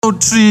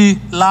tree,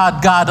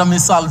 Lord God of my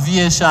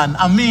salvation.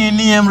 I mean,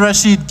 name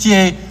Rashid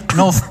K.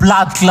 No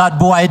blood clot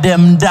boy,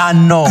 them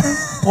done no.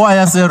 Why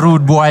I say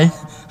rude boy?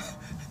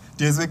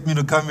 Do you expect me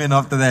to come in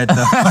after that?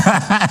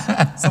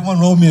 Someone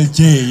roll me a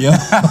J, yeah?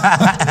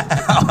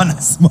 I want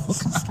to smoke.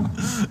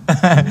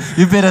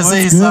 You better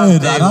say good?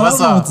 something. I don't What's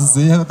know up? what to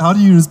say. How do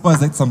you respond?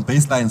 It's like some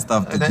baseline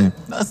stuff.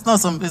 That's not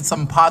some, it's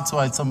some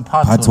patois. It's some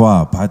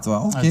patois.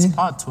 Patois. Okay. It's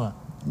patois.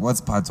 What's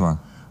patois?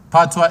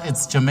 Patois,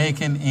 it's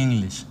Jamaican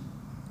English.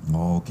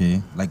 Oh,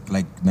 okay. Like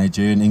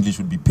Nigerian English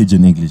would be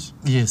pidgin English.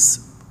 Yes.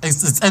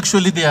 It's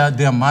actually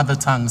their mother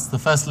tongue. It's the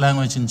first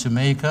language in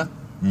Jamaica.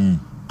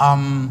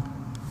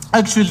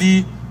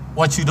 Actually,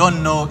 what you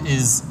don't know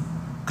is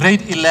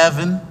grade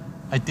 11,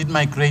 I did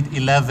my grade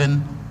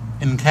 11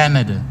 in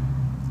Canada.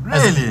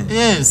 Really?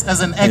 Yes,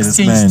 as an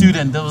exchange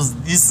student. There was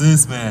this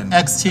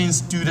exchange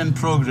student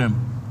program.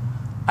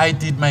 I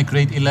did my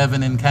grade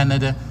 11 in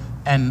Canada,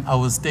 and I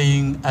was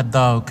staying at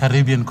the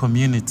Caribbean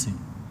community.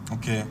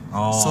 Okay.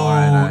 Oh, So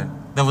right.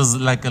 there was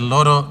like a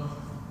lot of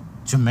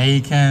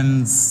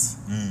Jamaicans,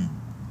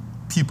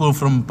 people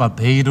from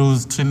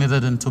Barbados,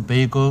 Trinidad and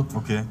Tobago.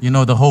 Okay. You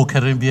know, the whole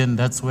Caribbean.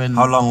 That's when.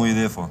 How long were you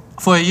there for?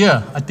 For a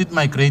year. I did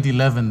my grade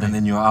 11 then. And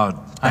then you were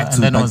out. Back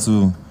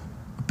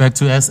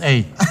to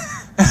SA.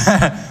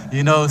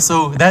 You know,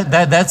 so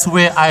that's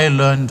where I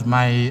learned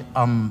my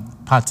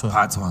patois.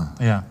 Patois.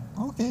 Yeah.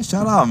 Okay,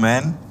 shout out,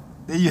 man.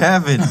 There you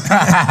have it.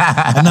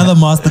 Another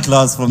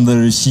masterclass from the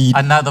Rashid.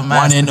 Another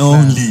masterclass. One and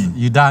only.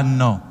 You don't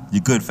know. You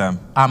good, fam?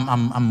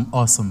 I'm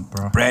awesome,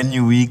 bro. Brand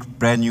new week,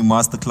 brand new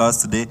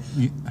masterclass today.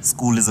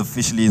 School is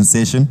officially in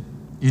session.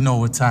 You know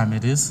what time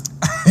it is?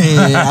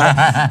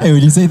 Hey,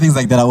 when you say things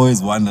like that, I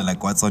always wonder,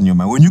 like, what's on your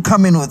mind? When you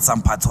come in with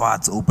some patois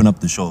to open up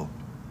the show,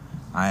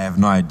 I have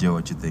no idea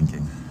what you're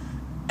thinking.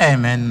 Hey,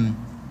 man,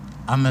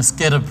 I'm a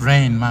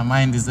scatterbrain. My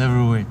mind is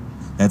everywhere.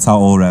 That's how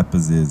all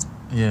rappers is.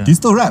 Yeah. Do you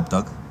still rap,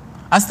 dog?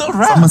 I still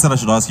rap. Someone said I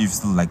should ask you if you're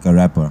still like a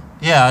rapper.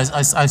 Yeah,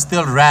 I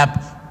still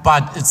rap,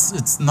 but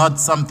it's not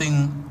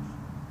something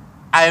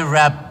I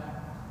rap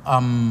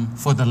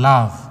for the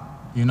love,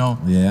 you know?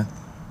 Yeah.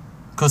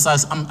 Because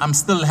I'm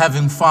still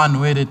having fun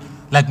with it.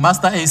 Like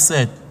Master A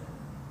said,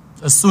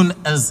 as soon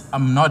as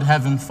I'm not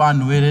having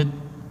fun with it,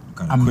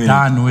 I'm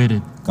done with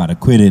it. Gotta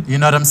quit it. You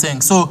know what I'm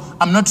saying? So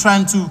I'm not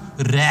trying to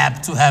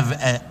rap to have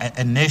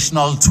a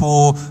national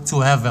tour,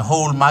 to have a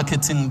whole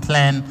marketing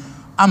plan.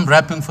 I'm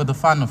rapping for the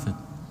fun of it.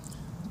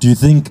 Do you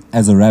think,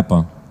 as a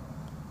rapper,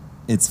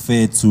 it's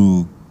fair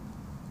to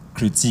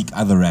critique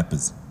other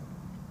rappers?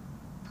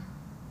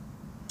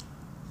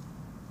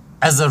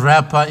 As a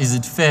rapper, is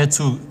it fair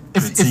to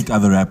critique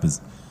other rappers?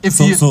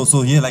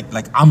 So here,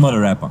 like I'm not a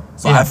rapper,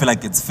 so Yeah. I feel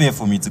like it's fair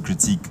for me to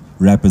critique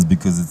rappers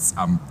because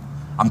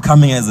I'm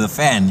coming as a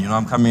fan, you know,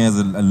 I'm coming as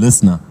a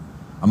listener.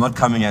 I'm not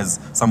coming as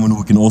someone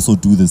who can also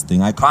do this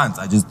thing. I can't.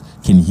 I just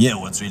can hear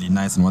what's really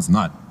nice and what's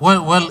not.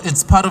 Well,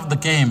 it's part of the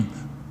game,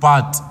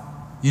 but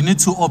you need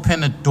to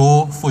open a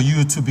door for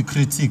you to be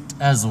critiqued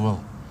as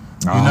well.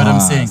 You know what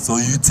I'm saying? So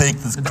you take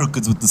the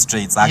crookeds with the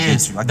straights. I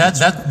get you.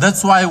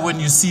 That's why when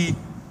you see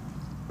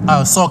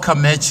soccer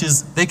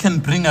matches, they can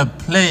bring a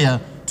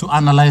player to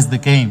analyze the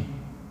game.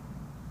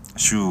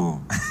 Sure.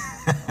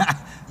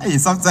 Hey,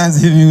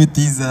 sometimes you hit me with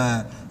these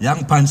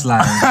young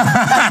punchlines.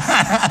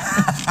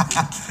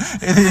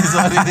 It is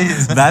what it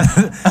is. The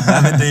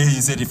other day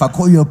you said, if I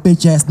call you a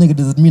bitch ass nigga,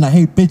 does it mean I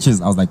hate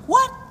bitches? I was like,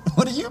 what?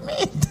 What do you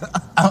mean?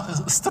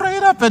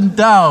 Straight up and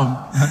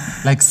down,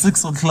 like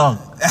 6 o'clock.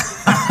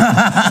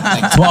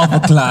 Like 12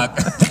 o'clock.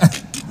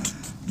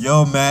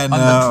 Yo, man. On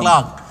the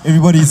clock.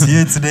 Everybody's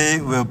here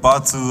today. We're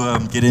about to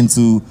get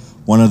into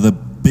one of the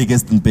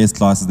biggest and best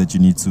classes that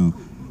you need to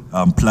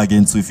plug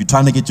into. If you're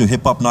trying to get your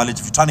hip-hop knowledge,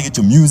 if you're trying to get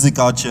your music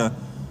out here,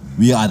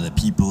 we are the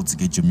people to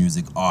get your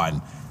music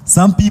on.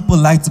 Some people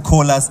like to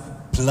call us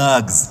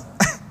plugs.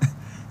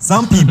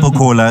 Some people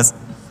call us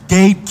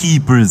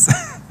gatekeepers.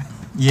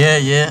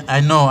 Yeah, I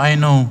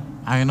know.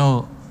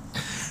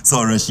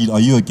 So, Rashid, are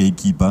you a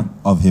gatekeeper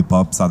of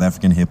hip-hop, South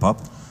African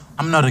hip-hop?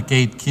 I'm not a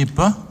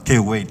gatekeeper. Okay,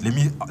 wait,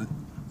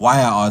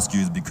 why I ask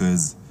you is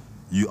because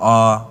you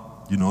are,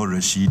 you know,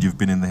 Rashid, you've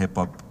been in the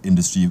hip-hop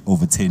industry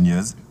over 10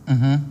 years.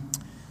 You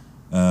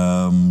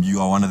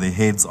are one of the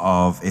heads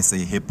of SA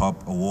Hip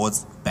Hop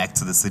Awards, Back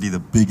to the City, the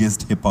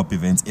biggest hip-hop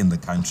event in the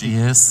country.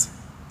 Yes.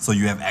 So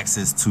you have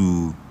access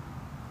to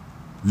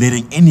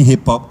letting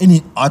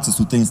any artist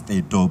who thinks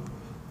they're dope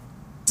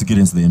to get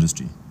into the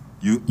industry.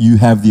 You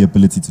have the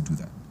ability to do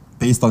that,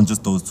 based on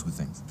just those two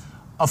things.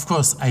 Of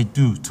course, I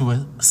do, to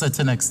a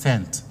certain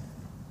extent.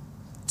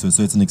 To a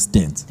certain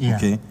extent, Yeah.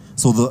 okay?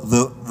 So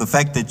the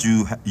fact that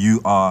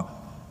you are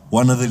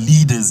one of the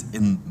leaders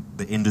in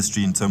the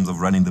industry in terms of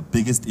running the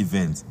biggest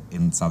event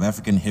in South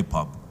African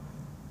hip-hop,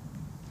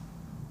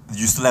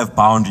 you still have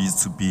boundaries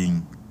to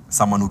being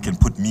someone who can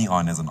put me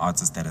on as an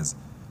artist that is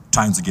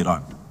trying to get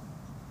on.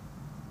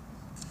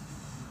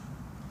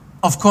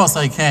 Of course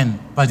I can,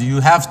 but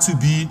you have to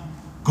be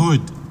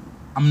good.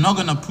 I'm not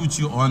gonna put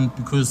you on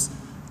because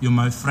you're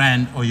my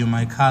friend or you're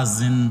my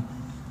cousin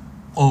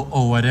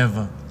or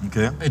whatever.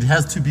 Okay. It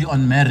has to be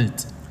on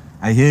merit.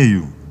 I hear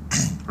you.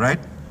 right?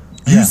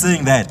 Yeah. You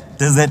saying that,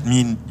 does that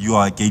mean you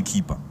are a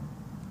gatekeeper?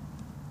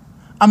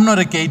 I'm not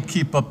a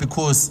gatekeeper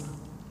because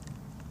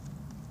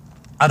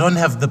I don't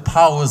have the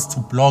powers to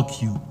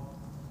block you.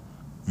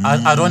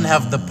 I don't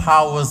have the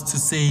powers to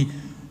say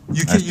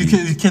you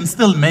can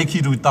still make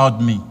it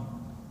without me.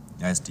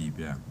 That's deep,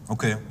 yeah.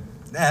 Okay.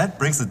 Yeah, that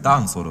breaks it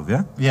down, sort of,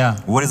 yeah? Yeah.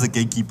 What is a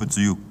gatekeeper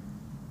to you?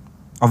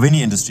 Of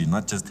any industry,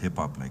 not just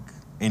hip-hop, like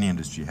any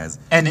industry has.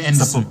 Any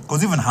industry.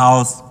 Because even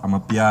house, I'm a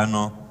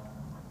piano,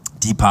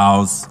 deep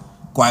house,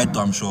 quiet,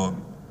 I'm sure,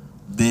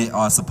 there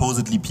are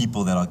supposedly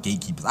people that are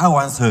gatekeepers. I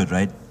once heard,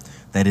 right,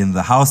 that in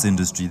the house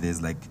industry,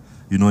 there's like,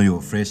 you know,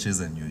 your Freshers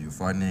and your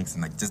Phonics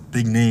and like just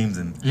big names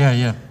and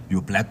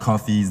your Black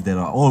Coffees that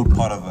are all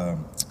part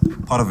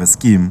of a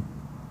scheme.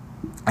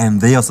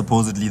 And they are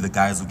supposedly the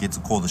guys who get to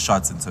call the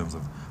shots in terms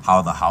of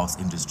how the house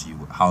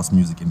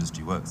music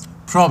industry works.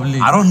 Probably.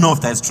 I don't know if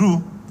that's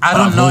true. I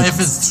don't know if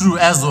it's true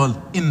as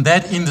well. In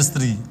that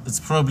industry, it's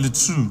probably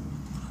true.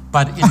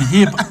 But in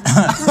hip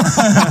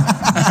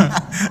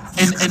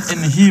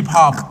in hip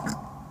hop,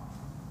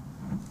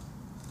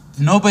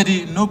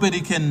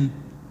 nobody can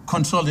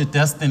control your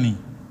destiny.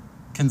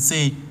 Can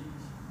say,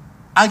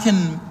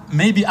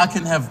 maybe I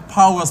can have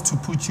powers to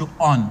put you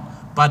on,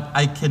 but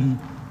I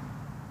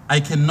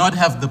cannot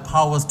have the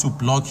powers to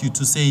block you,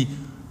 to say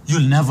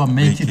you'll never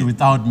make it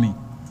without me.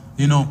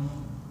 You know,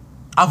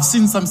 I've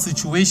seen some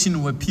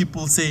situation where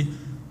people say,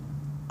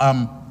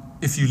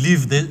 if you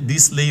leave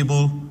this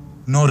label,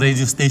 no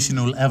radio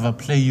station will ever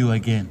play you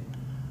again.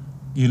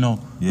 You know,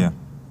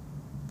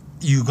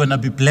 you're gonna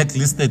be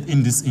blacklisted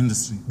in this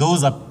industry.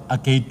 Those are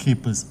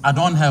gatekeepers. I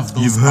don't have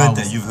those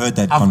powers. You've heard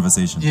that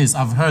conversation. Yes,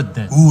 I've heard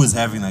that. Who was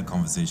having that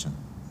conversation?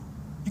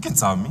 You can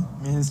tell me.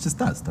 I mean, it's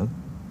just us, dog.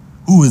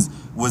 Was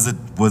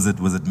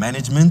it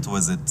management?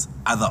 Was it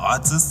other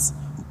artists?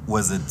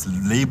 Was it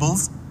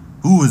labels?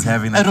 Who was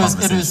having that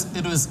conversation?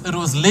 It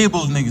was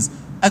label niggas.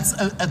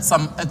 At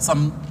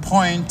some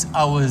point,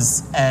 I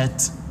was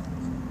at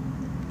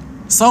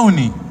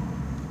Sony.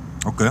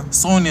 Okay.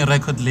 Sony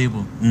record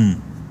label.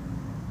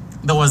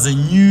 There was a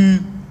new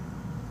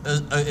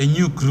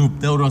group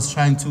that was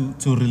trying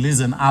to release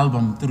an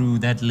album through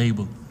that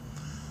label,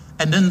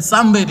 and then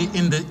somebody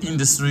in the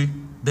industry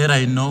that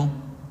I know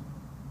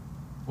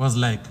was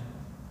like,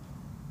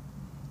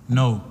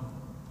 no,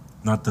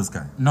 not this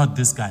guy. Not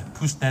this guy.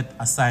 Push that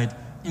aside.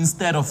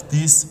 Instead of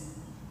this,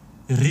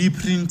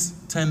 reprint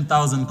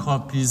 10,000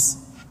 copies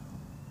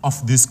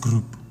of this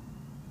group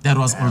that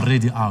was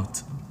already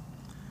out.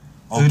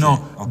 Okay, you know,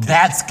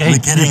 that's gatekeeping.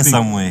 We're getting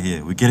somewhere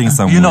here.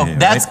 You know,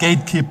 that's right?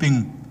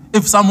 gatekeeping.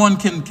 If someone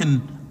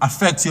can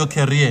affect your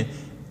career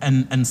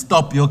and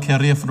stop your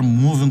career from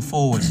moving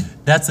forward,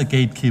 that's a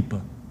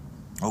gatekeeper.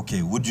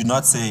 Okay, would you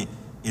not say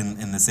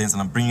in the sense,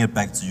 and I'm bringing it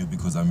back to you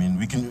because I mean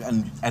we can,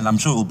 and I'm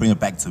sure we'll bring it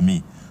back to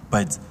me,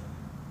 but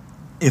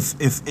if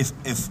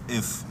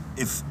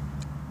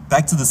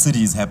Back to the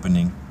City is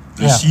happening,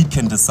 Rashid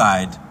can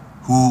decide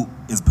who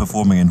is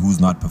performing and who's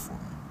not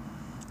performing.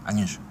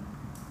 Anish.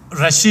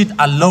 Rashid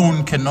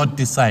alone cannot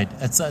decide.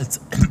 It's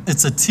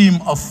a team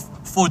of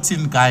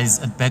 14 guys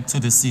at Back to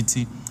the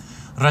City.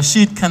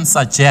 Rashid can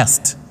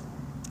suggest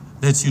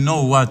that, you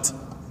know what,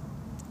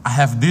 I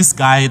have this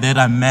guy that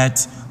I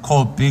met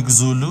called Big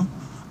Zulu.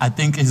 I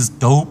think he's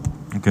dope.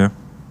 Okay.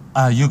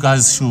 You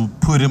guys should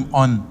put him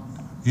on.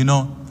 You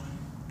know,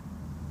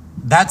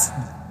 that's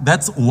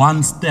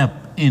one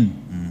step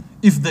in.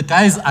 If the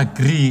guys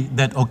agree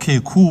that,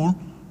 okay, cool,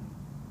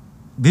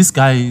 this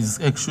guy is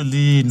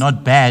actually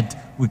not bad,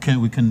 we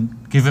can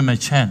give him a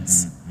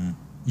chance.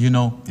 You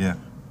know? Yeah.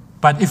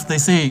 But if they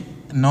say,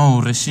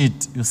 no,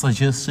 Rashid, your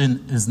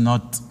suggestion is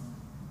not.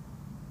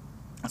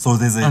 So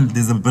there's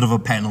a bit of a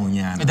panel,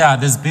 yeah. Yeah,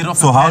 there's a bit of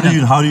so a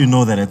panel. how do you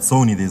know that at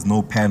Sony there's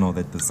no panel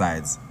that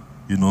decides?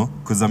 You know,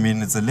 because I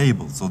mean it's a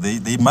label, so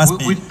they must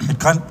be. It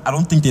can't. I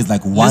don't think there's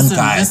like one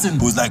guy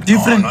who's like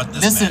different. No, not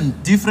this man.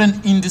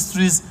 Different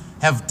industries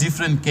have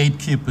different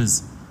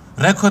gatekeepers.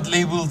 Record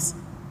labels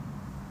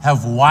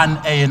have one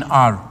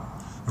A&R.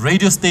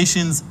 Radio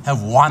stations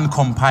have one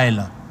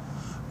compiler.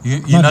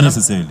 Not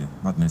necessarily.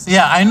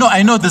 Yeah,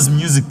 I know. There's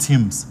music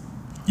teams.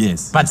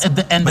 Yes. But at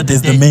the end of the day,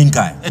 there's the main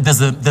guy. There's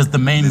the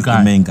main guy.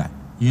 The main guy.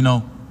 You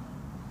know,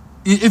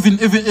 even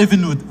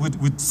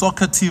with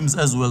soccer teams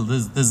as well.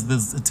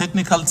 There's a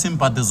technical team,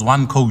 but there's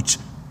one coach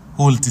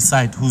who will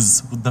decide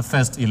who's the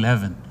first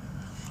 11.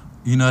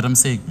 You know what I'm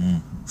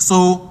saying?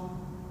 So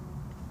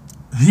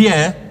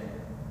here,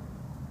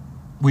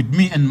 with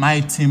me and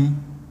my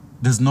team,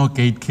 there's no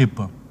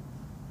gatekeeper.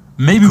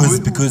 Maybe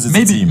because it's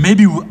a team.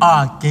 Maybe we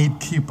are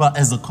gatekeeper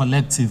as a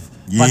collective.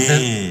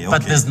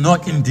 But there's no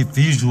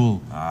individual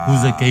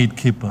who's a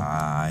gatekeeper.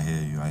 I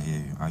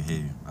hear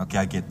you. Okay,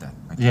 I get that.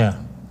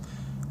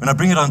 When I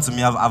bring it on to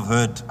me, I've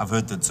heard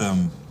the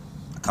term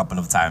a couple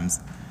of times,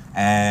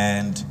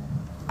 and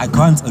I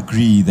can't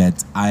agree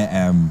that I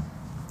am,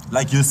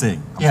 like you're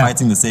saying, I'm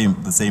fighting the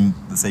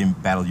same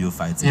battle you're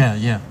fighting.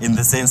 Yeah. In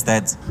the sense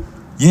that,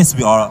 yes,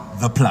 we are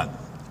the plug.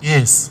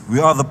 Yes. We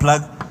are the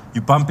plug.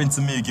 You bump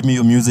into me, you give me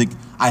your music.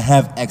 I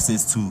have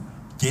access to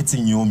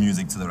getting your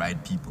music to the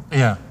right people.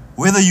 Yeah.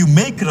 Whether you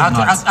make it or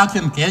not. I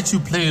can get you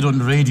played on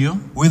radio.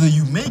 Whether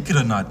you make it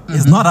or not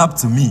is not up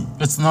to me.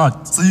 It's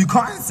not. So you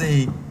can't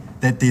say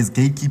that there's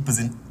gatekeepers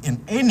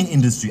in any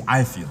industry,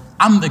 I feel.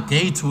 I'm the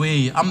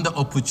gateway. I'm the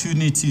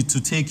opportunity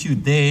to take you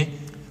there.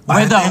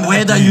 But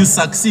Whether you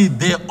succeed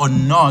there or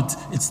not,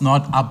 it's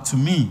not up to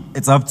me.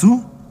 It's up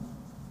to?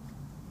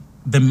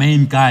 The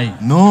main guy.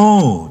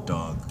 No,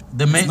 dog.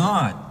 It's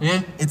not.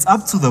 Yeah. It's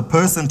up to the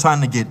person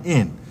trying to get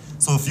in.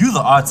 So if you're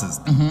the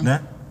artist,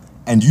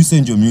 and you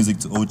send your music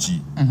to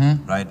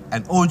OG, right?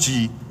 And OG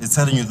is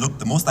telling you, look,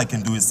 the most I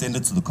can do is send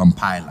it to the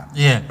compiler.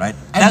 Yeah. Right?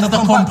 And the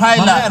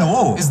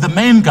compiler is the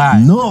main guy.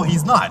 No,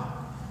 he's not.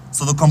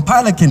 So the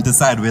compiler can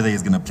decide whether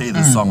he's going to play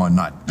the song or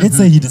not. Let's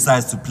say he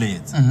decides to play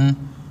it.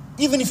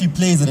 Even if he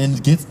plays it and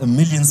it gets 1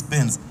 million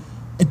spins,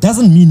 it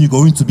doesn't mean you're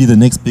going to be the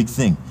next big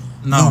thing.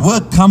 No. The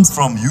work comes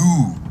from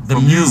you. The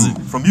music.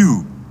 From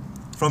you.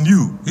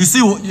 You see,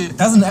 it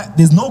doesn't.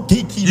 There's no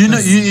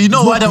gatekeepers. You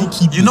know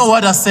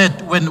what I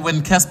said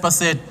when Casper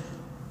said,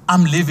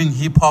 "I'm leaving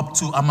hip hop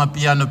to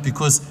Amapiano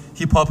because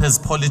hip hop has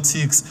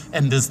politics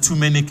and there's too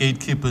many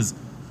gatekeepers."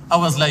 I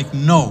was like,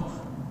 no,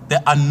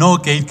 there are no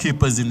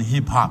gatekeepers in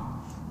hip hop.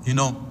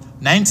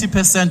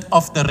 90%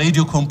 of the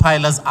radio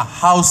compilers are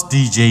house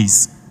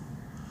DJs.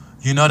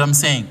 You know what I'm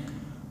saying?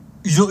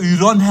 You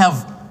don't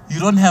have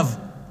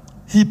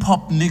hip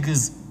hop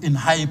niggas in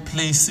high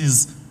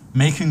places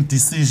making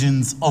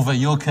decisions over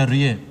your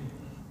career.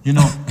 Hip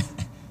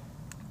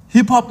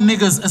hop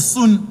niggas, as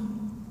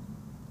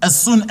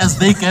soon as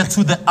they get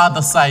to the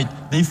other side,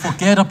 they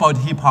forget about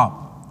hip hop.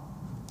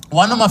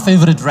 One of my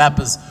favorite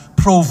rappers,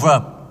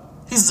 Proverb,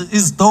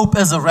 he's dope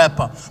as a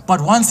rapper, but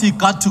once he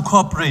got to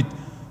corporate,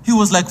 he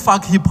was like,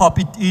 fuck hip hop.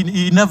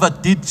 He never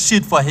did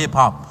shit for hip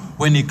hop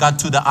when he got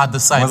to the other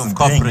side of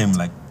corporate. It wasn't paying him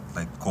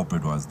like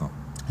corporate was, though.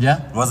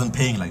 Yeah? It wasn't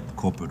paying like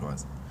corporate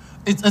was.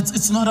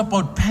 It's not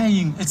about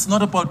paying. It's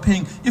not about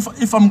paying.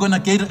 If I'm gonna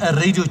get a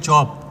radio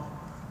job,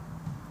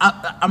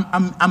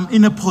 I'm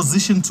in a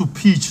position to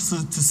pitch,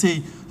 to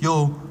say,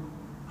 yo,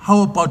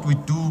 how about we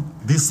do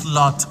this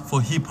lot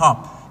for hip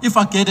hop? If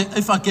I get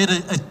a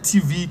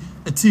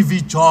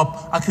TV job,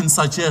 I can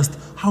suggest,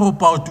 how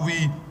about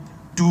we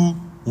do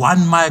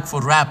one mic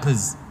for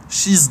rappers,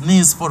 she's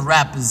knees for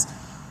rappers.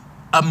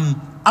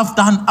 I've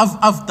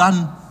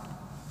done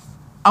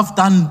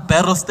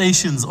battle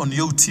stations on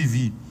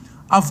YoTV.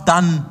 I've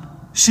done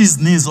she's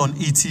knees on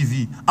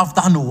ETV. I've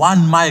done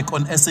one mic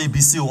on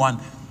SABC1.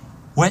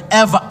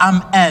 Wherever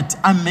I'm at,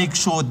 I make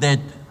sure that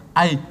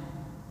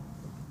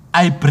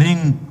I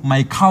bring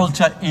my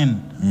culture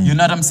in. You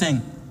know what I'm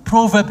saying?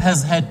 Proverb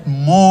has had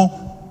more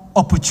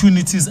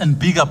opportunities and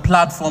bigger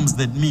platforms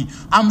than me.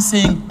 I'm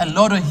saying a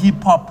lot of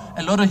hip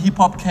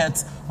hop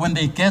cats, when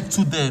they get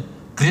to the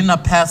greener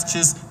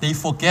pastures, they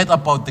forget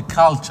about the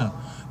culture.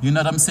 You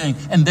know what I'm saying?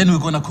 And then we're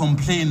going to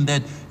complain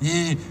that,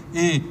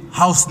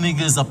 house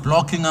niggas are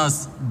blocking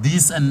us,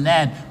 this and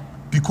that.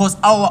 Because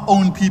our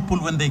own people,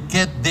 when they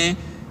get there,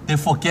 they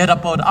forget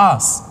about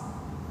us.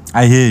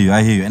 I hear you.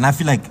 And I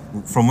feel like,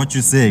 from what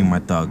you're saying, my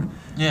dog,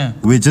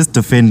 we're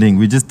defending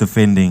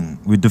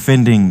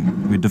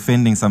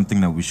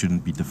something that we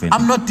shouldn't be defending.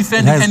 I'm not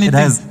defending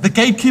anything. The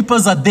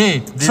gatekeepers are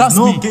there. Trust me. There's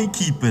no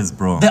gatekeepers,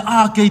 bro. There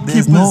are gatekeepers.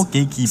 There's no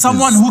gatekeepers.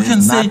 Someone who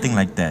can say nothing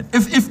like that.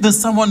 If there's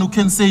someone who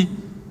can say,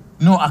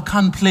 no, I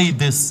can't play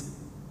this,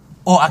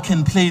 or I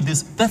can play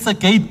this, that's a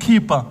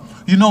gatekeeper,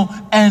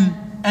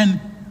 and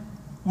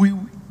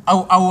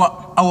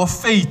our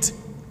fate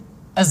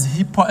as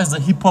a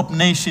hip hop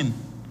nation,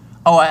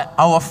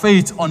 our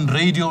fate on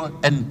radio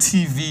and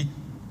TV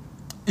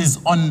is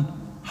on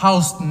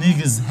house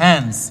niggas'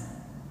 hands,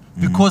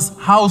 because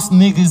house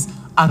niggas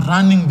are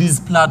running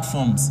these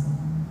platforms.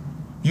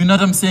 You know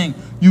what I'm saying?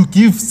 You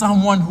give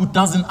someone who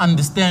doesn't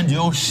understand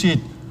your shit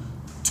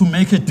to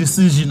make a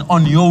decision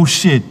on your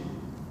shit.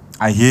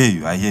 I hear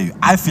you.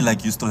 I feel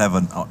like you still have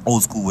an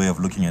old school way of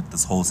looking at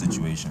this whole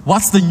situation.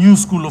 What's the new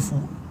school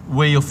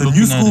way of looking at it? The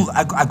new school,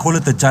 I call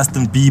it the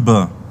Justin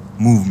Bieber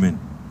movement,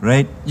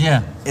 right?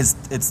 Yeah. It's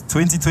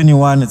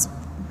 2021.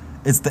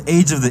 It's the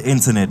age of the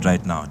internet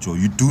right now, Joe.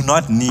 You do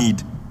not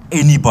need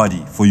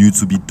anybody for you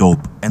to be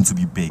dope and to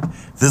be big.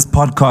 This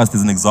podcast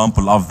is an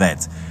example of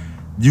that.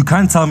 You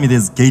can't tell me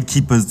there's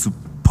gatekeepers to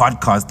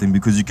podcasting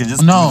because you can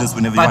just do this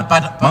whenever you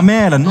want. My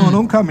man,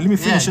 don't come. Let me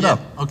finish it up.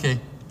 Okay.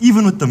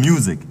 Even with the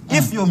music,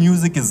 if your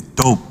music is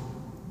dope,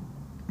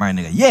 my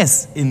nigga,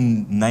 yes,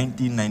 in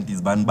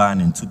 1990s, Ban,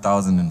 in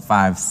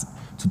 2005,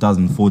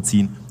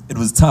 2014, it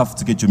was tough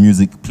to get your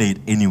music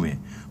played anywhere.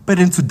 But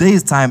in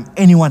today's time,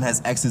 anyone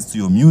has access to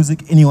your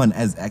music, anyone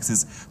has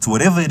access to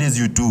whatever it is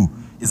you do.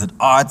 Is it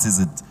art? Is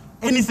it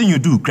anything you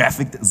do?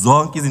 Graphic,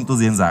 zonke izinto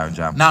ozenzayo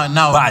nje.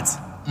 Now. But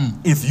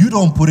if you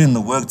don't put in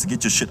the work to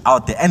get your shit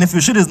out there, and if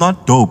your shit is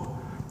not dope,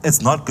 it's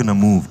not gonna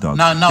move, dog.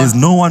 Now, there's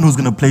no one who's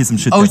gonna play some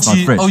shit that's not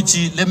fresh.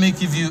 OG, let me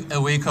give you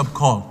a wake-up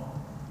call,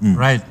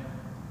 right?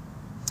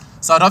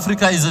 South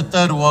Africa is a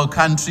third world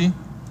country.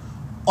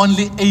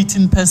 Only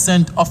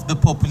 18% of the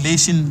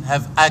population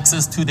have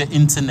access to the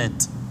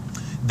internet.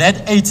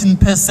 That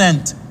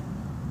 18%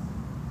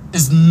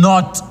 is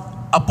not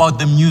about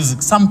the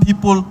music. Some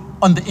people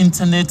on the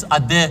internet are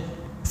there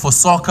for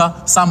soccer,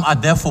 some are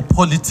there for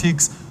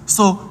politics.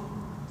 So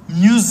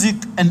music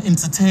and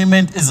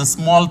entertainment is a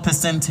small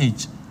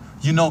percentage.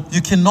 You know,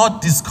 you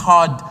cannot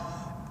discard.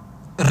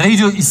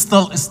 Radio is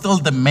still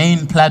the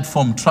main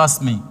platform,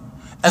 trust me.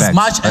 As Facts.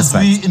 much as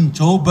That's we facts. in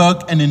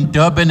Joburg and in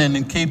Durban and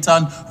in Cape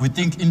Town, we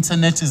think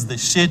internet is the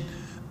shit.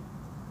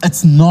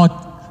 It's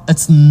not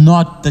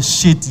the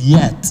shit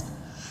yet.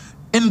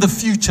 In the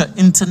future,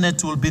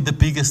 internet will be the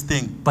biggest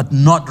thing, but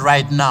not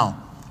right now.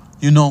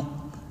 You know,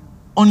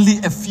 only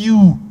a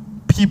few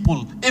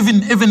people,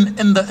 even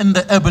in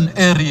the urban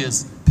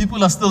areas,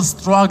 people are still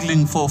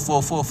struggling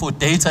for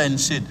data and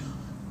shit.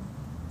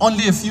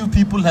 Only a few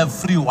people have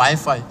free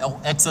Wi-Fi or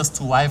access to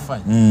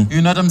Wi-Fi.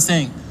 You know what I'm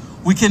saying?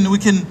 We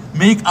can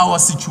make our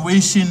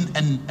situation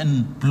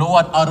and blow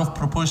it out of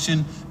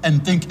proportion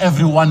and think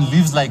everyone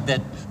lives like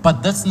that.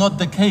 But that's not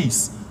the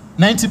case.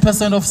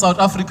 90% of South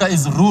Africa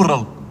is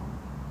rural.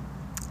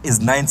 Is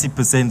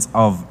 90%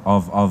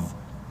 of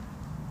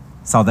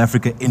South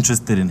Africa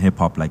interested in hip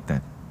hop like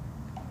that?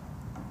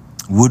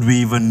 Would we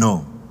even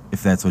know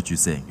if that's what you're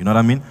saying? You know what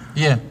I mean?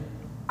 Yeah.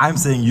 I'm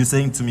saying, you're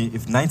saying to me,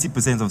 if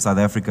 90% of South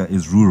Africa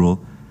is rural,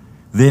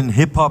 then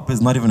hip hop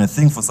is not even a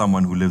thing for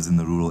someone who lives in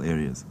the rural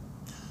areas.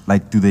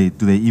 Like, do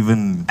they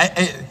even?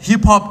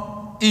 Hip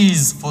hop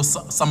is for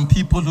some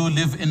people who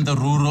live in the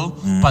rural,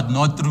 but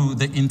not through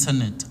the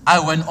internet. I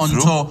went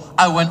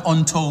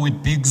on tour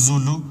with Big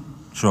Zulu.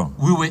 Sure.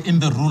 We were in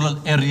the rural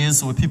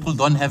areas where people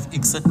don't have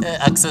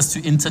access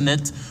to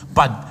internet,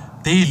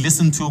 but they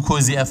listen to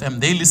Cozy FM,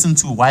 they listen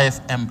to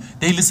YFM,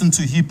 they listen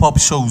to hip hop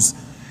shows.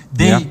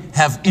 They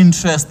have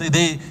interest.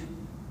 They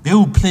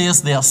will play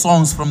us their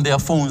songs from their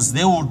phones.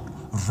 They will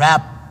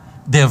rap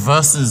their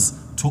verses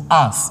to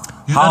us.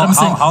 You know what I'm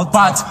saying?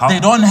 They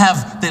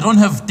don't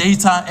have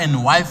data and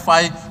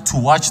Wi-Fi to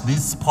watch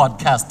this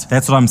podcast.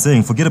 That's what I'm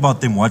saying. Forget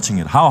about them watching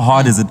it. How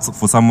hard is it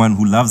for someone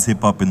who loves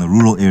hip hop in the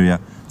rural area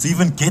to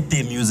even get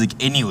their music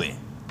anywhere?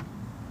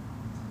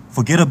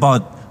 Forget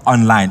about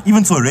online,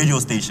 even to a radio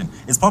station.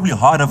 It's probably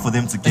harder for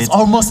them to get to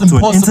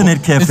an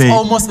internet cafe It's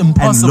almost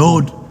impossible.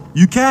 and load.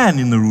 You can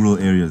in the rural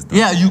areas, though.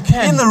 Yeah, you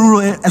can. In the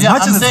rural areas, as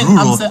much as it's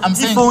rural, I'm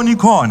saying, if only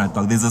corner,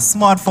 dog. There's a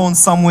smartphone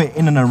somewhere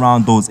in and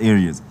around those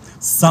areas.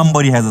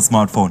 Somebody has a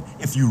smartphone.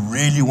 If you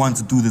really want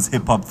to do this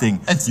hip hop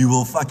thing, you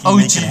will fucking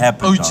make it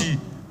happen, dog.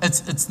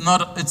 It's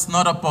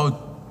not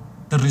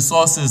about the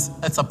resources.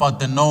 It's about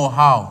the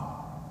know-how.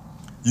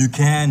 You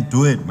can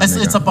do it, man.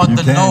 It's about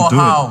the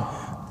know-how.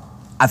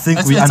 I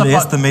think we're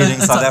underestimating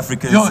South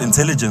Africans'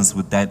 intelligence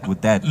with that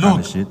kind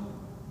of shit.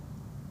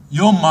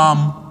 Your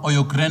mom or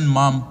your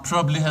grandmom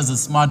probably has a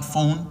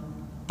smartphone,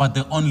 but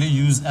they only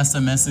use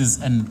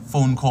SMSs and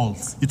phone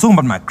calls. You're talking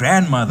about my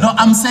grandmother. No,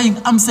 I'm saying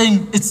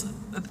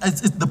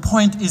the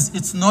point is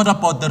it's not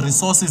about the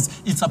resources,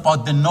 it's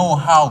about the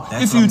know-how.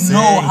 If you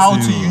know how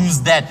to use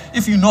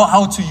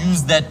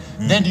that,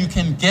 then you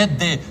can get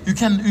there. You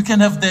can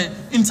have the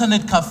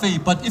internet cafe,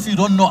 but if you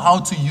don't know how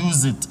to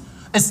use it,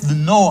 it's the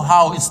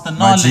know-how, it's the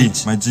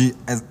knowledge. My G,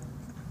 as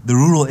the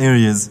rural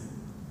areas,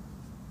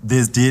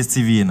 there's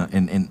DSTV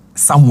in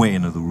somewhere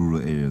in the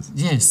rural areas.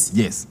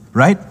 Yes.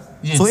 Right?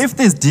 Yes. So if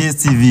there's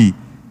DSTV,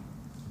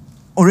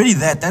 already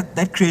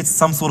that creates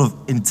some sort of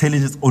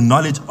intelligence or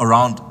knowledge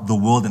around the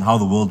world and how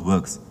the world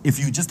works. If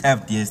you just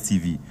have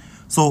DSTV.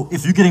 So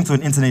if you're getting to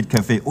an internet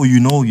cafe or you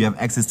have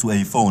access to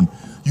a phone,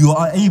 you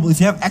are able,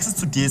 if you have access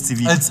to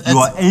DSTV, you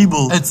are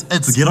able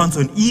to get onto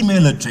an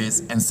email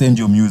address and send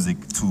your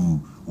music to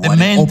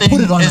whatever, or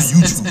put it on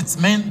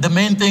YouTube. The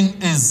main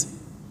thing is,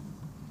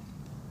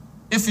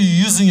 if you're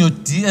using your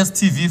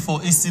DSTV for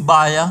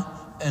Isibaya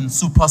and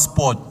Super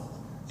Sport,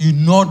 you're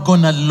not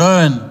gonna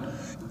learn.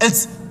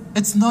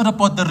 It's not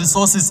about the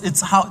resources, it's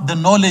how the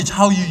knowledge,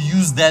 how you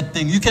use that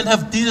thing. You can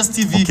have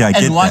DSTV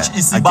and watch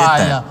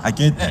Isibaya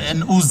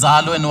and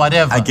Uzalo and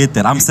whatever. I get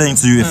that. I'm saying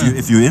to you,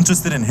 if you're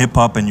interested in hip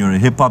hop and you're a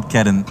hip hop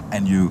cat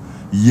and you're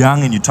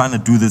young and you're trying to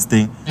do this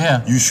thing,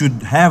 you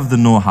should have the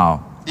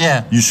know-how.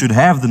 Yeah. You should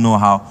have the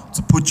know-how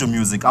to put your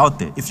music out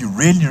there. If you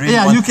really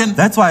want, you can.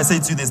 That's why I say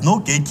to you, there's no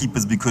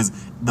gatekeepers, because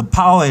the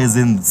power is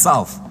in the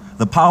South.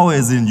 The power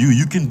is in you.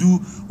 You can do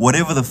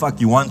whatever the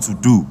fuck you want to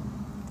do.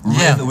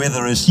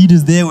 Whether Rashid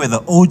is there, whether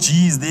OG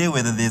is there,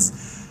 whether there's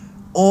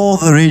all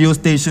the radio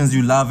stations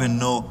you love and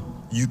know,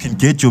 you can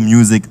get your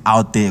music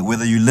out there,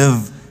 whether you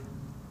live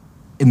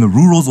in the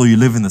rurals or you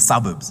live in the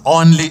suburbs.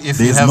 Only if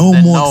you have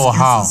the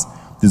know-how.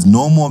 There's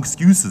no more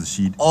excuses,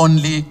 Sheed.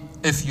 Only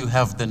if you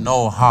have the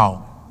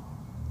know-how.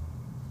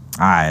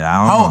 Alright,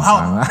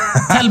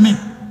 I don't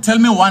know. Tell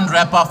me one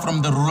rapper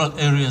from the rural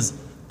areas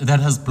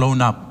that has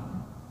blown up.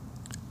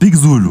 Big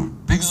Zulu.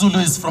 Big Zulu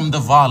is from the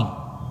Val.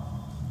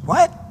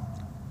 What?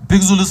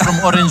 Big Zulu is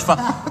from Orange Farm.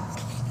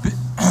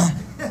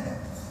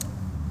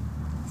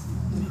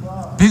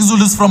 Big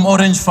Zulu is from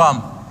Orange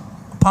Farm,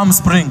 Palm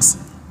Springs.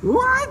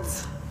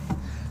 What?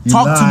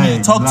 Talk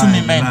to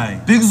me,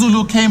 man. Big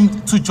Zulu came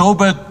to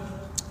Joburg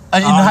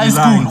in high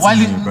school.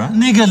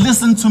 Nigga,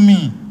 listen to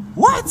me.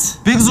 What?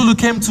 Big Zulu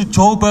came to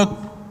Joburg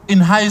in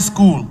high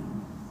school.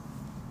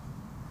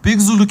 Big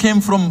Zulu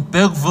came from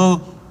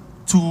Bergville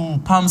to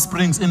Palm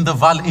Springs in the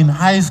Valley in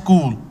high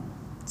school.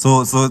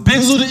 So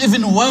Big Zulu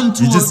even went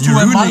to a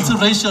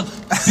multiracial.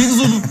 Big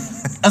Zulu,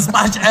 as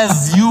much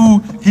as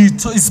he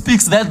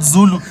speaks that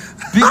Zulu.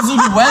 Big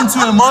Zulu went to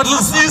a Model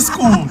C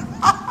school.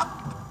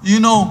 You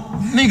know,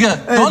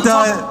 nigga,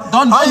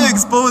 don't. Are you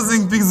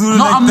exposing Big Zulu?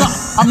 No,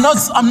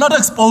 like I'm not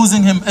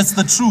exposing him. It's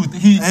the truth.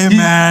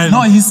 Man.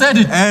 No, he said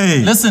it.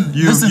 Hey, listen.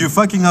 You're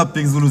fucking up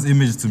Big Zulu's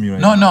image to me right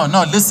now.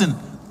 No. Listen,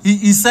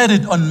 he said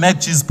it on Mac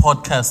G's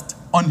podcast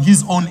on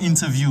his own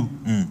interview.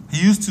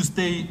 He used to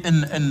stay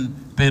in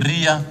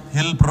Berea,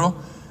 Hillbrow,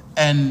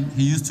 and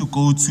he used to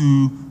go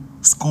to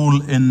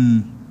school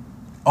in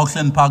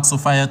Auckland Park,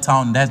 Sophia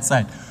Town, that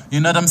side.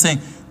 You know what I'm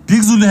saying?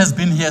 Big Zulu has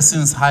been here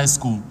since high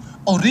school.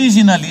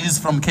 Originally, he's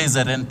from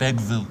KZN,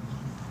 Bergville.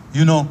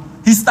 You know,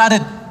 he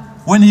started,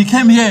 when he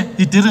came here,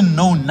 he didn't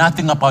know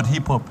nothing about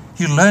hip-hop.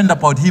 He learned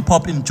about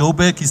hip-hop in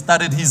Joburg. He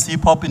started his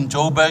hip-hop in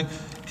Joburg.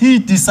 He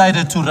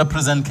decided to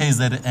represent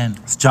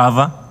KZN.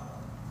 Java?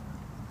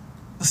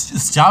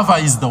 Java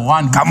is the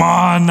one who... Come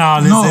on now,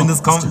 let's end this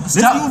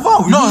conversation. Let's move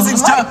on. We're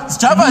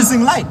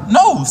losing light.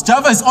 No,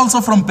 Java is also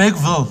from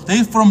Bergville.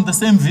 They're from the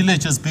same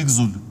village as Big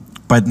Zulu.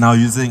 But now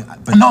you're saying...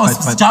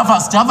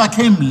 Java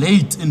came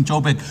late in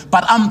Joburg.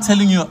 But I'm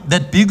telling you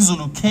that Big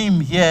Zulu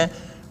came here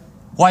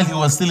while he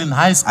was still in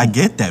high school. I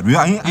get that.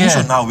 I'm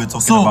sure now we're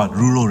talking about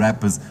rural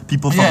rappers,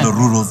 people from the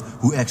rurals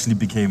who actually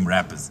became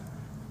rappers.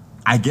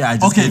 I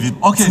just gave you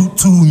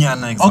two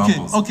Nyana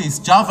examples. Okay, it's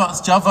Java.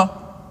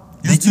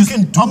 You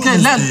can do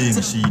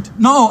this thing, Sheed.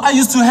 No, I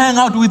used to hang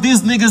out with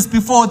these niggas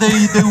before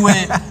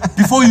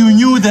before you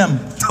knew them.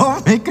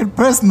 Don't make it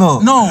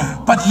personal.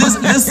 No, but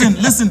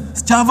listen.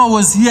 Java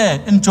was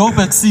here in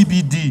Joburg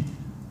CBD.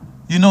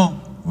 You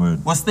know,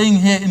 was staying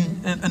here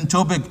in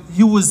Joburg.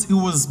 He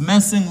was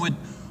messing with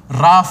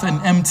Raf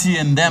and MT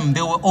and them.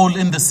 They were all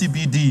in the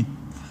CBD.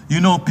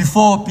 You know,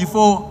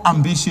 before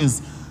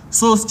Ambitious.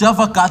 So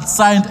Java got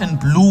signed and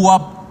blew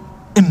up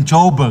in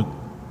Joburg.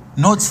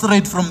 Not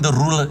straight from the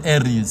rural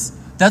areas.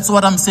 That's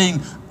what I'm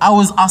saying. I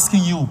was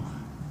asking you,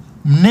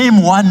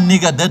 name one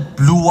nigga that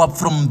blew up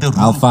from the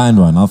rural. I'll find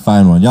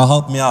one. Y'all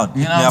help me out.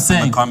 You know Hit me up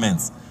saying? in the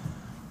comments.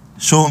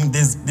 Show me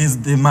there's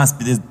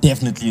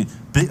definitely,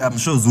 I'm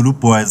sure Zulu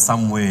Boy is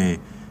somewhere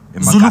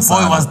in Zulu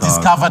Makassar,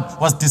 Boy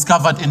was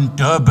discovered in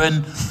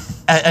Durban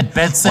at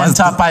Bed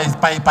Center by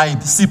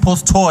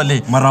Sipos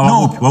Tole.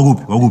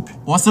 Wagupi.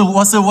 What's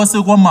a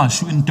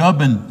Wamashu in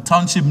Durban,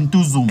 Township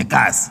Ntuzum?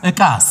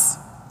 Ekas.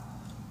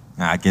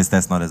 I guess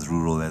that's not as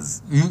rural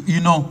as... You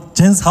know.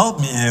 Gents, help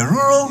me here.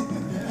 Rural?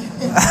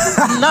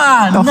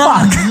 None.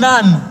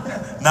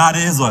 Nah,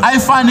 there is one. I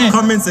find it...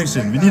 Comment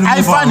section. We need to move on.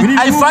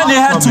 I find it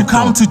had to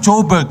come to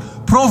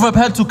Joburg. Proverb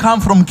had to come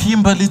from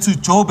Kimberley to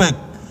Joburg.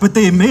 But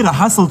they made a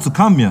hustle to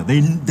come here.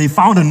 They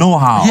found a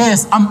know-how.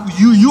 Yes,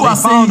 you are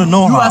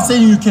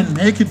saying you can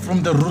make it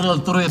from the rural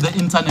through the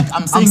internet.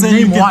 I'm saying name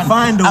you can one.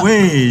 Find a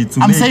way to make it.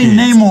 I'm saying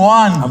name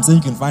one. I'm saying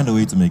you can find a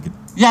way to make it.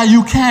 Yeah,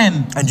 you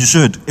can. And you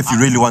should, if you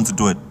really want to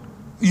do it.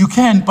 You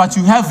can, but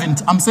you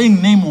haven't. I'm saying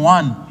name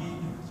one.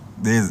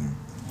 There isn't.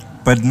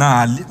 But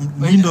nah,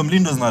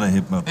 Lindo's not a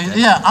hip hop.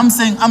 Yeah, I'm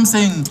saying.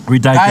 We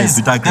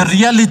digress. Guys,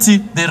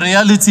 the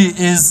reality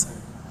is,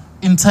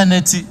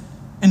 internet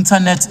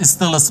is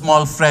still a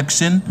small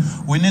fraction.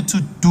 We need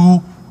to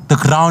do the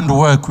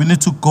groundwork. We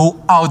need to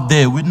go out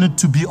there. We need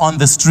to be on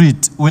the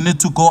street. We need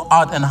to go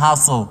out and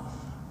hustle.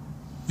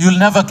 You'll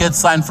never get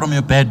signed from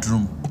your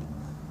bedroom.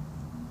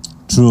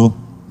 True.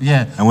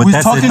 Yeah, and with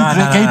we're talking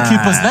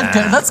gatekeepers.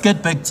 Let's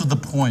get back to the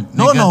point.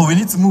 No, we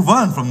need to move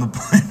on from the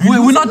point.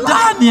 We're not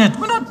done yet.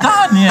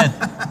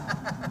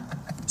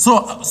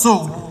 So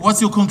what's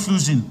your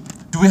conclusion?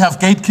 Do we have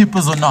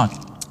gatekeepers or not?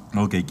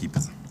 No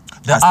gatekeepers.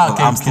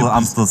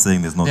 I'm still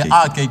saying there's no gatekeepers.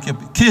 There are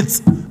gatekeepers.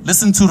 Kids,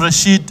 listen to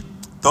Rashid.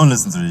 Don't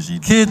listen to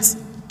Rashid. Kids,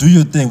 do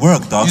your thing.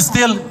 Work, dog. You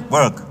still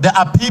work. There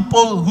are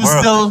people who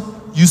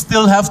you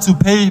still have to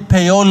pay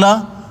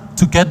payola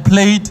to get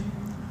played.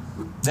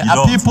 There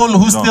are people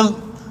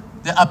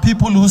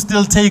who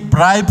still take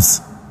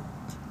bribes.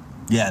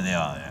 Yeah, they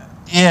are.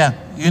 Yeah,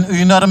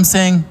 you know what I'm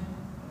saying?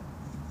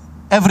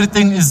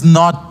 Everything is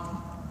not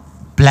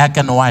black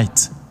and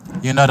white.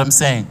 You know what I'm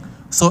saying?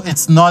 So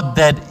it's not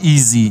that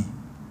easy.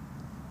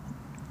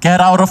 Get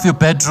out of your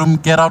bedroom,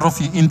 get out of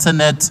your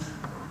internet,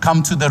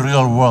 come to the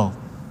real world.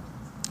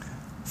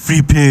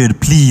 Free period,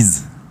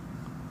 please.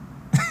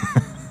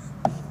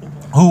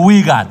 Who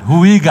we got?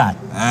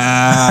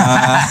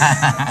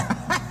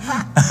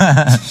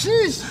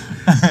 Sheesh.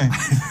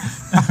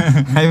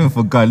 I even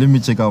forgot. Let me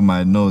check out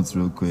my notes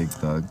real quick,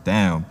 dog.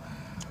 Damn.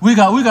 We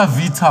got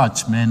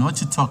VTouch, man. What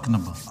you talking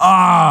about?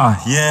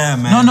 Yeah,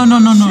 man. No.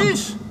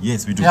 Sheesh.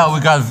 Yes, we do. Yeah, we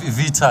got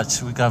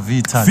VTouch.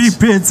 Free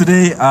period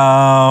today.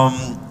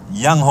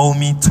 Young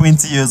homie,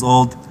 20 years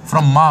old.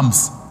 From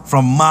Moms,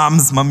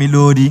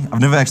 Mamelodi. I've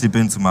never actually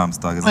been to Moms,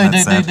 dog.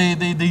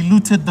 They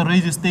looted the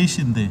radio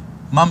station there.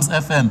 Moms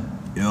FM.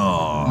 Yo.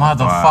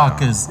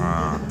 Motherfuckers.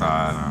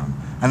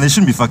 And they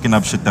shouldn't be fucking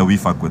up shit that we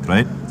fuck with,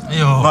 right?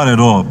 Yo. Not at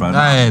all, bro.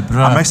 Hey,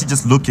 bro. I'm actually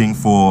just looking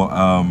for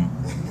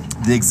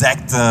the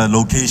exact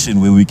location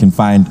where we can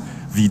find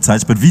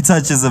VTouch. But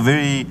VTouch is a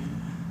very,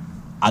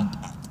 I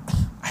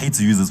hate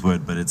to use this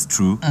word, but it's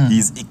true.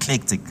 He's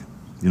eclectic.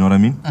 You know what I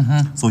mean?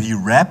 So he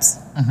raps,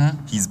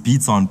 his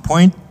beats on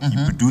point, he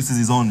produces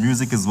his own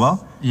music as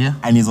well. Yeah.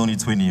 And he's only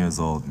 20 years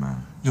old,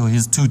 man. Yo,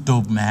 he's too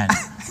dope, man.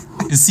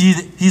 You see,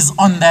 he's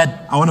on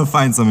that. I want to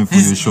find something for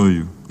you to show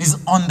you. He's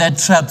on that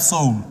trap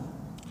soul.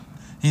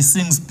 He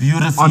sings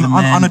beautifully,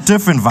 man. On a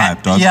different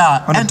vibe, dog.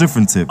 Yeah. On a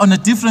different tip. On a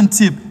different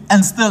tip.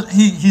 And still,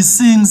 he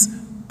sings,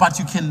 but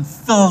you can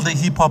feel the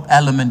hip-hop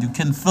element. You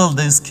can feel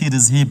this kid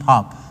is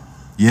hip-hop.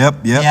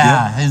 Yep.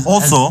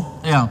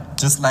 Also,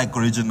 just like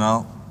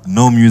original,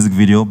 no music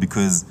video,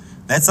 because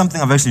that's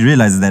something I've actually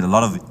realized, is that a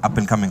lot of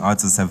up-and-coming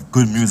artists have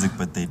good music,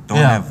 but they don't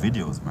have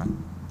videos,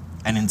 man.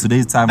 And in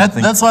today's time, I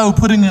think... That's why we're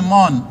putting them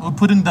on. We're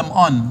putting them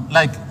on.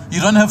 Like,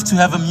 you don't have to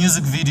have a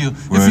music video.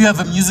 If you have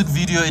a music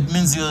video, it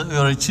means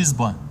you're a cheese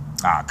boy.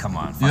 Ah, come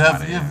on. You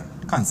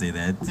can't say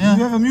that. Yeah. If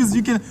you have a music,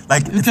 you can...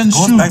 Like, you can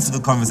goes back to the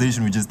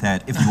conversation we just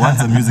had. If you want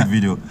a music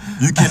video,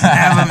 you can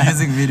have a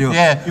music video.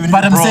 Yeah,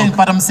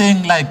 but I'm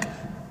saying, like,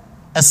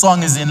 a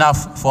song is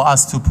enough for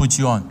us to put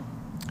you on.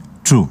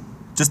 True.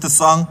 Just a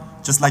song,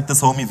 just like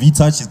this homie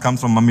VTouch. He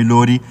comes from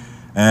Mamelodi.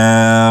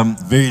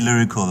 Very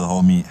lyrical, the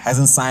homie.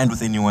 Hasn't signed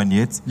with anyone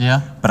yet.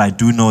 Yeah. But I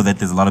do know that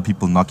there's a lot of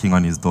people knocking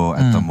on his door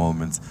at the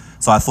moment.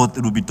 So I thought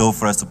it would be dope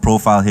for us to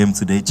profile him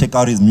today. Check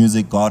out his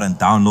music, go out and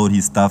download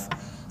his stuff.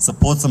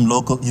 Support some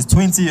local. He's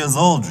 20 years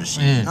old,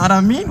 Rashid. Yeah. You know what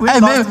I mean?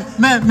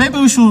 Maybe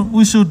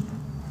we should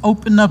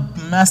open up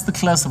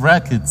MasterClass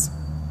Records.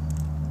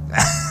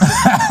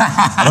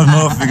 I don't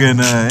know if we're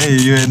gonna. Hey,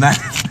 you and I.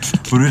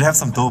 But we'd have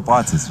some dope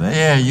artists, right?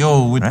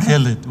 Yeah, we'd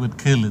kill it. We'd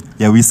kill it.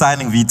 Yeah, we're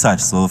signing VTouch.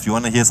 So if you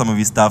want to hear some of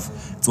his stuff,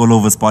 it's all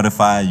over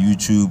Spotify,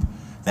 YouTube.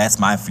 That's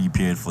my free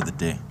period for the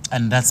day.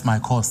 And that's my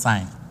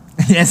co-sign.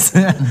 Yes,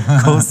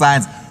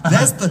 co-signs.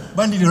 That's the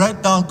money to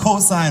write down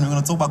co-sign. We're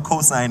gonna talk about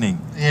co-signing.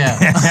 Yeah.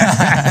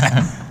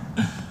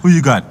 Who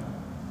you got?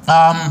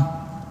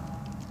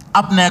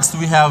 Up next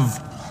we have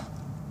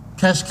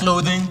C.A.S.H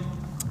Clothing.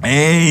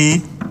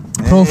 Hey.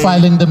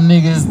 Profiling them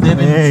niggas.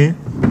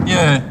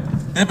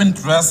 They've been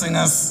dressing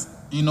us,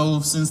 you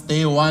know, since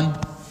day one.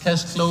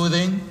 C.A.S.H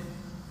Clothing.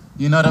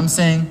 You know what I'm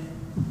saying?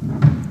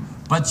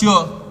 But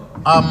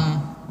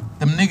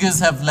them niggas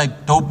have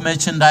like dope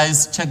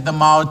merchandise. Check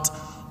them out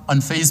on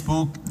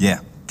Facebook. Yeah.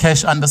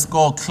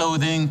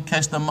 C.A.S.H_clothing.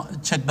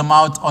 Check them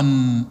out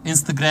on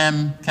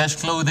Instagram. C.A.S.H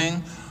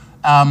Clothing.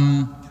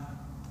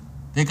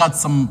 They got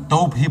some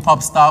dope hip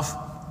hop stuff.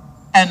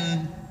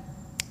 And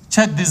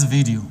check this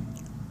video.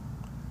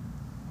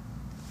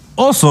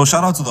 Also,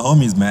 shout out to the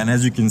homies, man.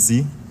 As you can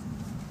see,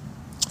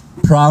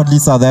 proudly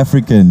South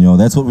African, yo.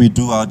 That's what we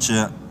do out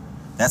here.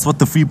 That's what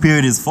the free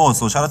period is for.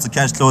 So shout out to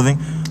C.A.S.H Clothing.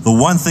 The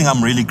one thing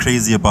I'm really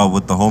crazy about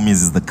with the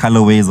homies is the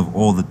colorways of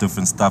all the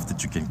different stuff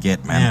that you can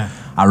get, man. Yeah.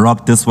 I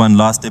rocked this one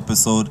last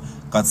episode.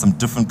 Got some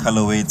different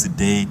colorway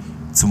today.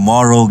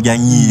 Tomorrow,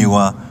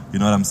 yanyiwa. You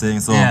know what I'm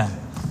saying? So yeah.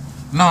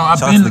 No, I've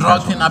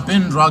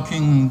been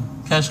rocking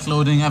C.A.S.H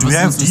Clothing ever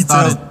since we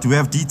started. Do we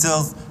have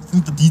details? I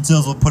think the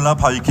details will pull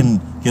up how you can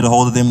get a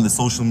hold of them in the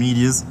social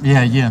medias.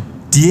 Yeah.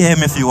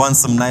 DM if you want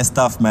some nice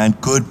stuff, man.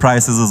 Good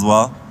prices as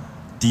well.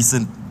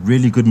 Decent,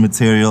 really good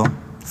material.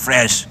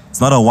 Fresh. It's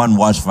not a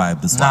one-wash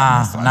vibe. This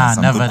one. Some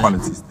never. Good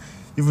qualities.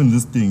 Even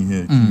this thing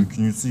here. Can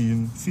you see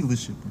and feel this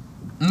shit?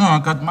 No, I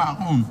got my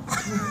own.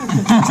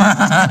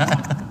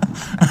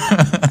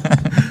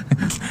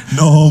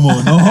 No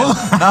homo.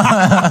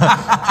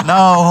 No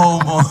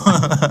homo.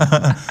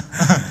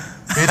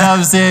 You know what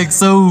I'm saying?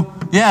 So,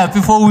 yeah,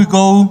 before we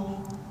go,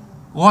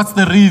 what's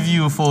the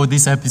review for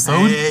this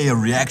episode? Hey,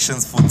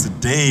 reactions for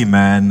today,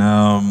 man.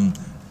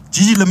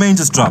 Gigi LaMayne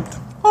just dropped.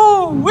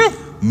 Oh, wait.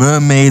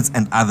 Mermaids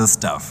and other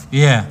stuff.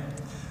 Yeah.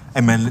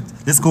 Hey, man,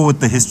 let's go with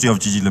the history of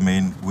Gigi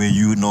LaMayne, where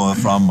you know her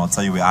from. I'll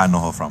tell you where I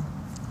know her from.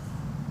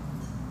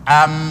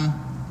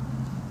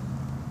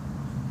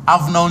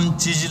 I've known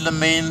Gigi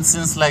LaMayne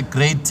since like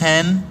grade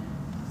 10.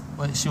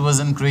 When she was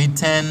in grade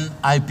 10,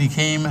 I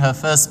became her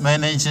first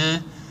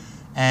manager,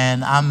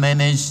 and I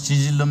managed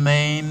Gigi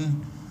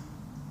LaMayne.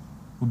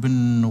 We've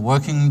been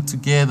working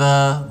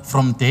together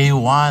from day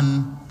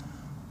one.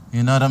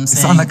 You know what I'm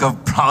saying? You sound like a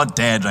proud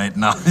dad right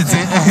now.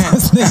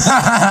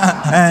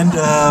 And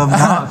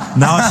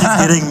now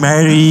she's getting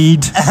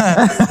married.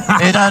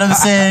 You know what I'm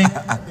saying?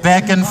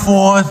 Back and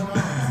forth.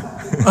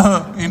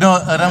 You know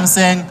what I'm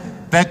saying?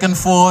 Back and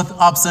forth,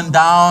 ups and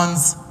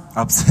downs.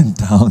 Ups and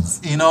downs.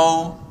 You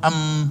know,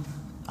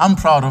 I'm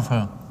proud of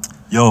her.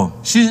 Yo.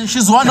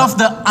 She's one of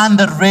the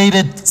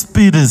underrated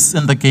speeders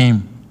in the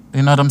game.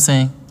 You know what I'm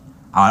saying?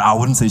 I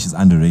wouldn't say she's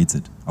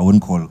underrated. I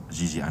wouldn't call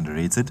Gigi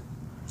underrated.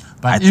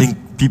 But I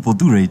think people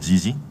do rate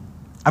Gigi.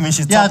 I mean,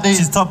 she's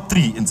top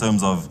 3 in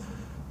terms of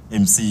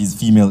MCs,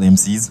 female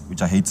MCs,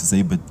 which I hate to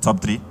say, but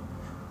top 3.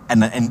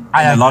 And in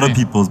a lot of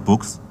people's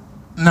books.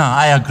 No,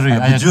 I agree.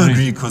 But you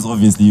agree because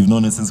obviously you've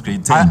known her since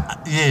grade 10.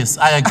 Yes,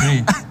 I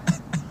agree.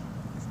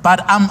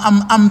 But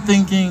I'm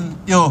thinking,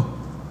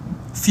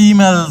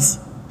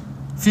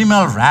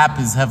 female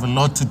rappers have a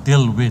lot to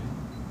deal with,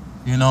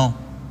 you know.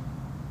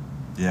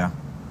 Yeah.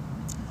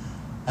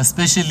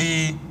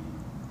 Especially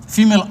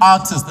female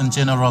artists in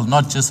general,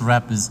 not just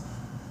rappers.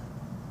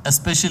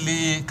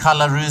 Especially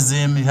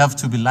colorism, you have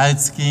to be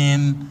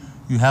light-skinned,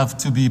 you have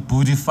to be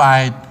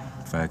bootified.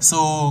 Facts.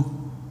 So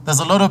there's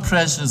a lot of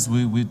pressures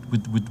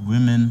with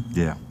women.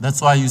 Yeah.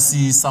 That's why you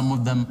see some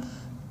of them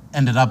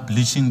ended up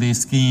bleaching their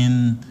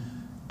skin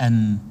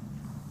and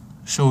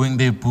showing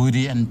their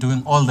booty and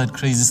doing all that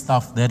crazy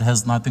stuff that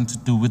has nothing to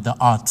do with the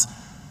art.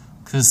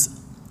 Because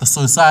the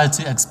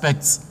society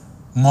expects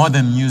more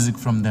than music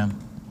from them.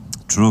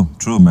 True,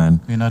 man.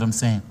 You know what I'm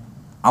saying?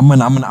 I'm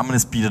gonna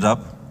speed it up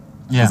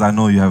because Yeah. I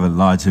know you have a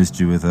large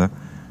history with her.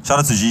 Shout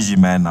out to Gigi,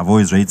 man. I've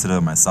always rated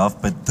her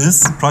myself, but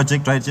this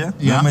project right here,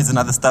 Yeah. Mermaids and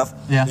Other Stuff,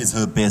 Yeah. is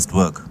her best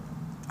work.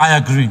 I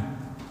agree.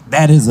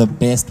 That is her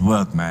best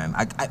work, man.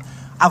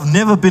 I've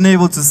never been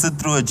able to sit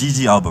through a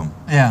Gigi album.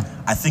 Yeah.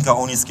 I think I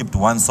only skipped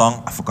one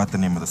song. I forgot the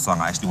name of the song.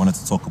 I actually wanted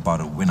to talk about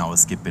it when I was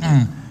skipping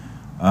it.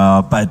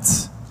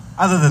 But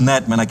other than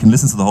that, man, I can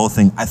listen to the whole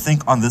thing. I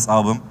think on this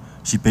album,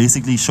 she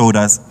basically showed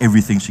us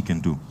everything she can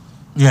do.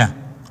 Yeah.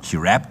 She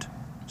rapped,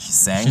 she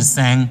sang, She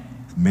sang.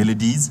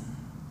 melodies,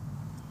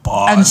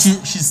 bars. And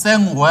she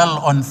sang well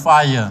on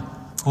Fire.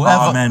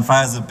 Whoever, Oh man,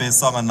 Fire's the best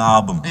song on the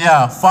album.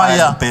 Yeah, Fire.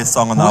 Fire's the best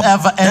song on the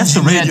Whoever album. That's the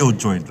engineered- radio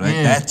joint, right?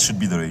 Yeah. That should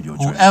be the radio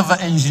joint. Whoever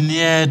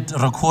engineered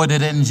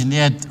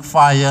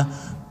Fire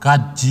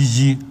got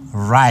Gigi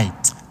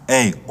right.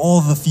 Hey,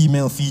 all the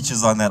female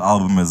features on that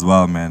album as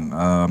well, man.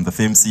 The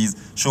FMCs,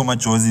 Shoma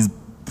Josie's.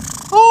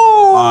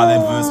 Oh, that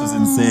verse was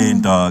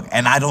insane, dog.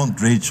 And I don't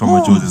rate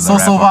Shoma Josie as a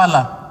rapper.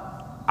 Sosobala.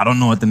 I don't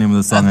know what the name of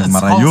the song is, It's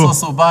Mara. Yo. called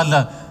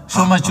Sosobala.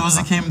 Shoma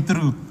Josie came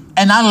through.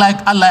 And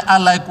I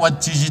like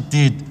what Gigi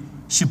did.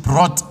 She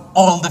brought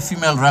all the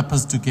female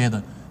rappers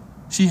together.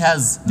 She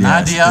has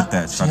Yeah, she Nadia, did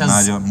that. She she got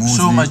has Nadia, Moozly.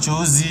 Shoma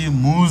Josie,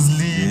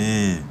 Moozly.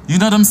 Yeah. You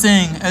know what I'm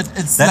saying?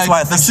 It's That's why I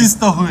like the think she-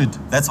 sisterhood.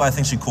 That's why I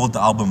think she called the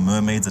album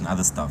Mermaids and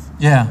Other Stuff.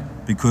 Yeah.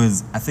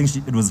 Because I think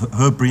it was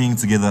her bringing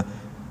together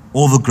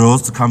all the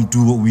girls to come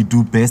do what we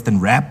do best and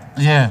rap.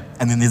 Yeah.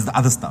 And then there's the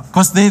other stuff.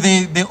 Because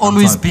they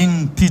always sorry.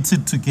 being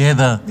pitted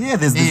together. Yeah,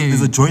 there's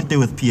a joint there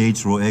with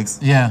PH, Raw X.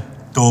 Yeah.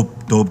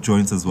 Dope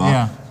joints as well.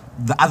 Yeah.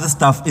 The other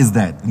stuff is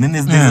that. And then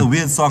there's Yeah. a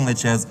weird song that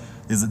she has,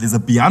 there's a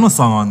piano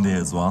song on there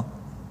as well.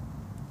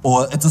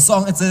 Or it's a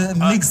song, it's a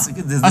mix.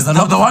 There's a the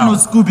lock one drum. with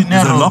Scooby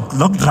There's a Nero.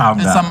 lock drum.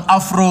 It's some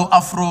Afro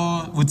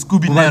with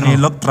Scooby Nero.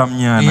 Lock drum,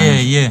 Yeah,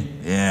 yeah.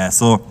 Yeah,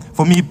 so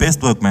for me,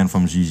 best work, man,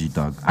 from Gigi,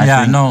 dog. I Yeah,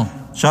 think- no.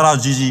 Shout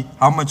out, Gigi.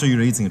 How much are you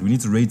rating it? We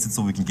need to rate it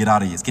so we can get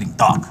out of here. It's getting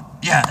dark.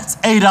 Yeah, it's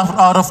 8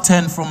 out of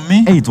 10 from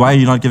me. 8, why are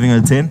you not giving it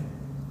a 10?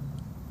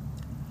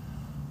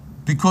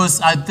 Because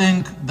I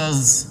think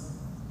there's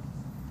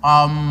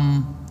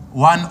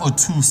one or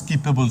two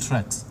skippable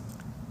tracks.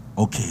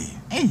 Okay.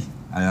 Hey.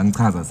 I'm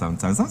sometimes.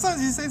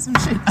 Sometimes you say some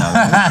shit. dog.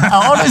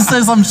 I always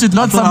say some shit,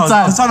 not I was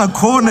sometimes. trying to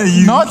corner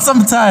you. Not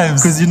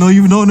sometimes. Because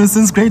you've known her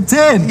since grade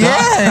 10. dog.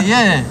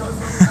 Yeah.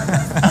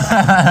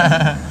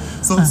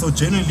 So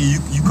generally,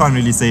 you can't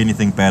really say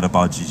anything bad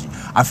about Gigi.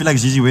 I feel like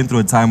Gigi went through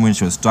a time when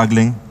she was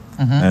struggling.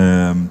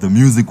 The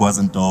music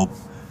wasn't dope.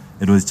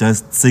 It was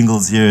just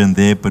singles here and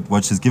there. But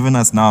what she's given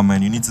us now,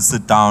 man, you need to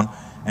sit down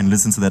and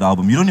listen to that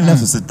album. You don't even have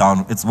to sit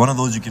down. It's one of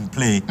those you can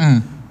play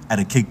at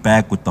a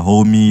kickback with the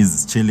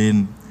homies,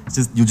 chilling. It's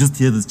just you just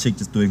hear this chick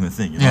just doing her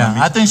thing. You know what I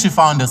mean? I think she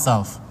found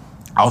herself.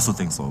 I also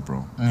think so,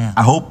 bro. Yeah.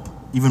 I hope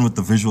even with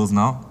the visuals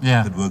now,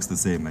 Yeah. it works the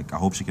same. Like I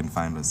hope she can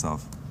find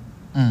herself.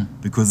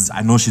 Because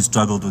I know she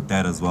struggled with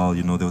that as well.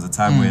 You know, there was a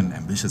time when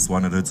Ambitious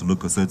wanted her to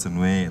look a certain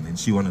way, and then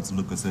she wanted to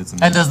look a certain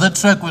way. And there's that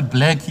track with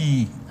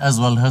Blackie as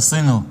well, her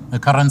single, the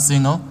current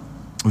single.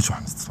 Which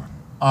one is this one?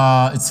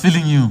 It's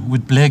Feeling You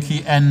with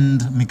Blackie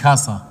and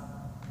Mikasa.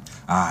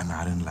 Ah,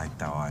 nah, I didn't like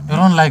that one. You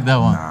don't like that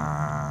one?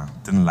 Nah,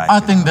 didn't like I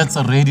it. think that's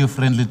a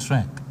radio-friendly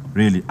track.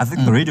 Really? I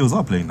think the radios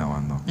are playing that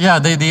one, though. Yeah,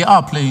 they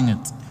are playing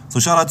it. So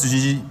shout out to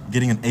Gigi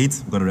getting an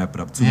 8. We've got to wrap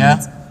it up. 2 Yeah.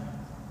 minutes.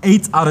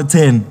 8 out of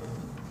 10.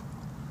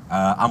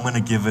 I'm going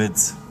to give it,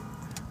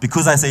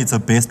 because I say it's her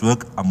best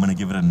work, I'm going to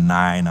give it a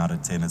 9 out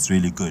of 10. It's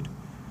really good.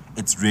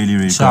 It's really,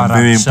 really good. I'm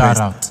very impressed. Shout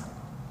out.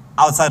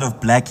 Outside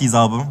of Blackie's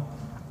album,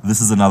 this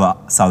is another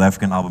South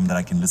African album that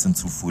I can listen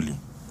to fully.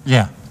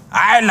 Yeah.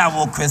 I love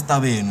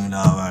Okwesta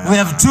Benu. We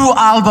have 2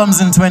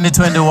 albums in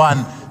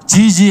 2021,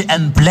 Gigi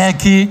and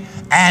Blackie,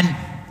 and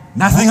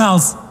Nothing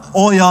else.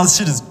 All y'all's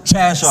shit is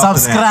trash after that.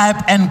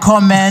 subscribe and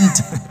comment.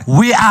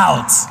 We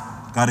out.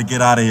 Gotta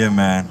get out of here,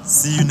 man.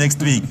 See you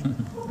next week.